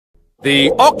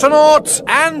The Octonauts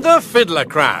and the Fiddler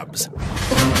Crabs.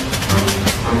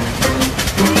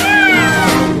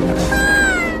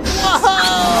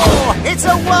 Whoa! It's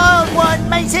a wild one,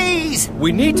 mateys!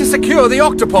 We need to secure the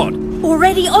octopod.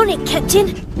 Already on it,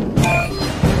 Captain.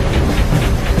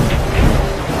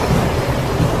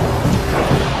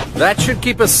 That should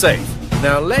keep us safe.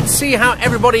 Now let's see how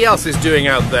everybody else is doing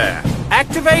out there.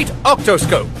 Activate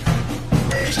Octoscope.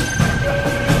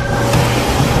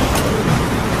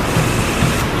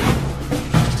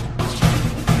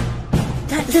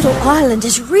 That little island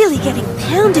is really getting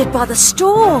pounded by the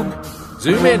storm.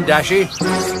 Zoom in, Dashi.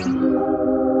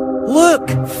 Look!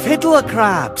 Fiddler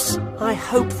Crabs! I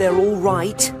hope they're all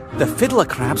right. The Fiddler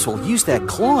Crabs will use their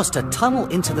claws to tunnel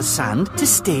into the sand to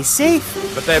stay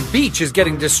safe. But their beach is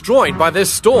getting destroyed by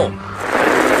this storm.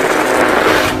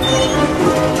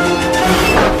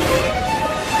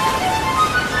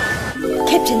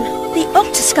 Captain, the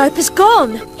octoscope is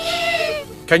gone.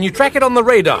 Can you track it on the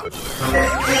radar?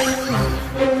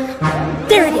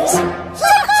 There it is.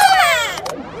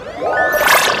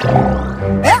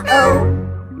 Uh-oh!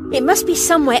 It must be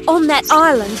somewhere on that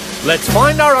island. Let's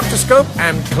find our octoscope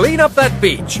and clean up that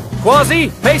beach.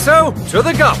 Quasi, Peso, to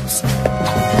the gums.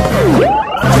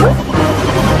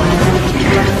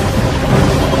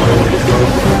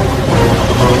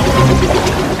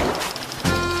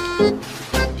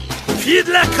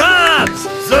 Fiddler Crabs!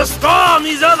 The storm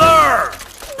is over!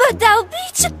 But our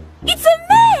beach, it's a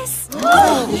mess!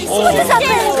 What is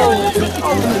happening?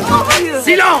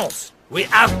 Silence! We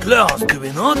have claws, do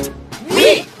we not?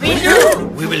 We do!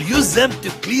 We will use them to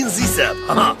clean this up.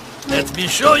 Let me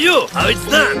show you how it's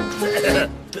done.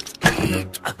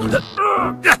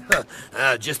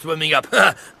 Just warming up.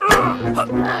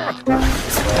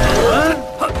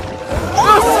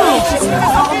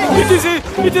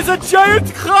 It is a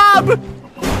giant crab!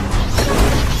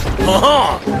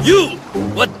 You!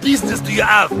 What business do you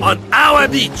have on our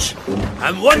beach?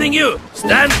 I'm warning you.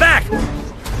 Stand back.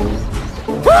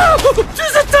 To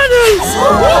the tunnels!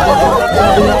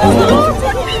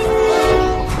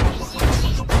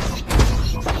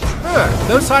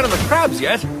 No sign of the crabs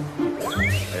yet.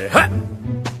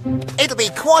 It'll be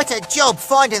quite a job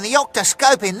finding the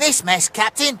octoscope in this mess,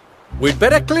 Captain. We'd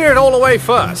better clear it all away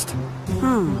first.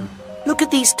 Look at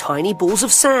these tiny balls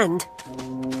of sand.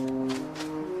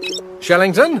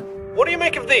 Shellington, what do you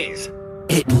make of these?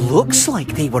 It looks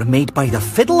like they were made by the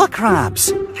Fiddler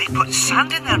Crabs. They put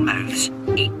sand in their mouths,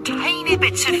 eat tiny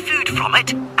bits of food from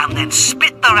it, and then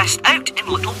spit the rest out in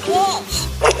little balls.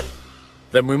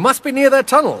 Then we must be near their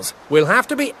tunnels. We'll have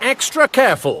to be extra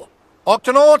careful.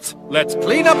 Octonauts, let's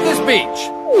clean up this beach.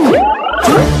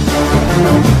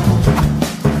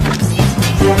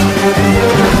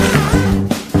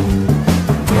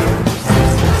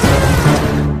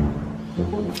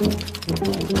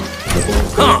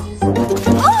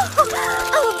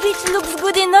 Our beach looks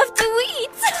good enough to eat.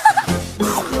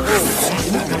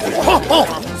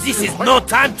 This is no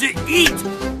time to eat.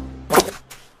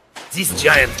 This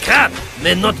giant crab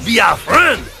may not be our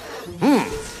friend.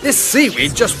 This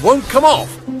seaweed just won't come off.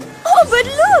 Oh, but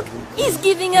look! He's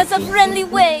giving us a friendly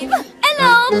wave.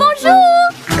 Hello,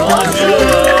 bonjour!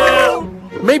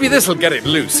 Maybe this'll get it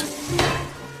loose.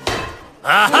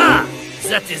 Aha!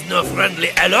 That is no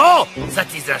friendly hello.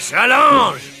 That is a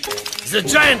challenge. The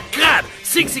giant crab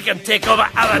thinks he can take over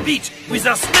our beach with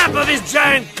a snap of his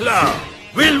giant claw.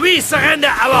 Will we surrender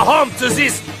our home to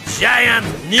this giant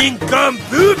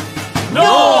nincompoop?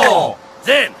 No!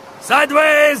 Then,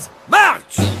 sideways,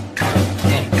 march!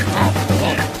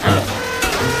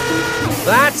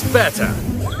 That's better.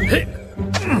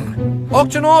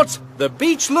 Octonauts, the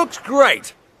beach looks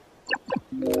great.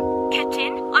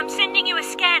 Captain, I'm sending you a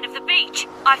scan of the beach.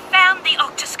 I found the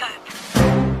octoscope.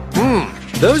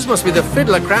 Those must be the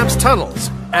Fiddler Crabs' tunnels.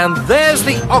 And there's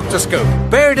the octoscope,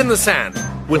 buried in the sand.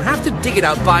 We'll have to dig it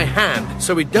out by hand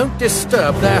so we don't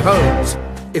disturb their homes.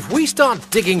 If we start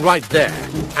digging right there,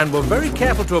 and we're very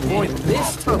careful to avoid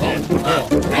this tunnel...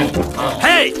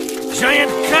 Hey,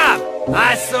 giant crab!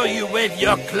 I saw you wave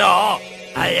your claw.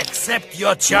 I accept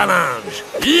your challenge.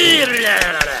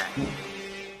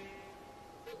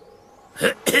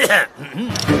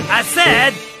 I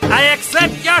said, I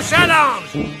accept your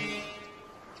challenge.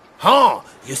 Oh,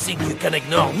 you think you can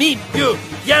ignore me, you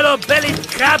yellow-bellied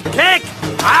crab cake?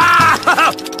 Ah!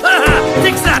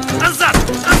 Take that, and that,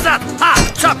 and that! Ha!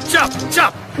 Chop, chop,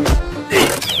 chop!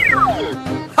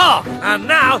 Oh, and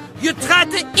now you try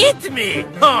to eat me!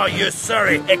 Oh, you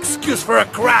sorry excuse for a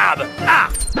crab!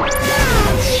 Ah!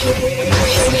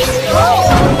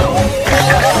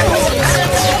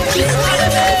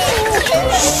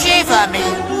 Shiver me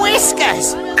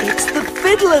whiskers! It's the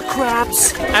Fiddler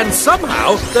Crabs. And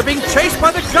somehow they're being chased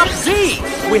by the Grub D.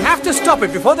 We have to stop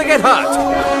it before they get hurt.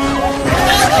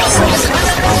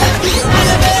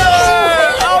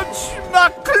 Ouch, my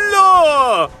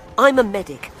claw! I'm a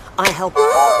medic. I help.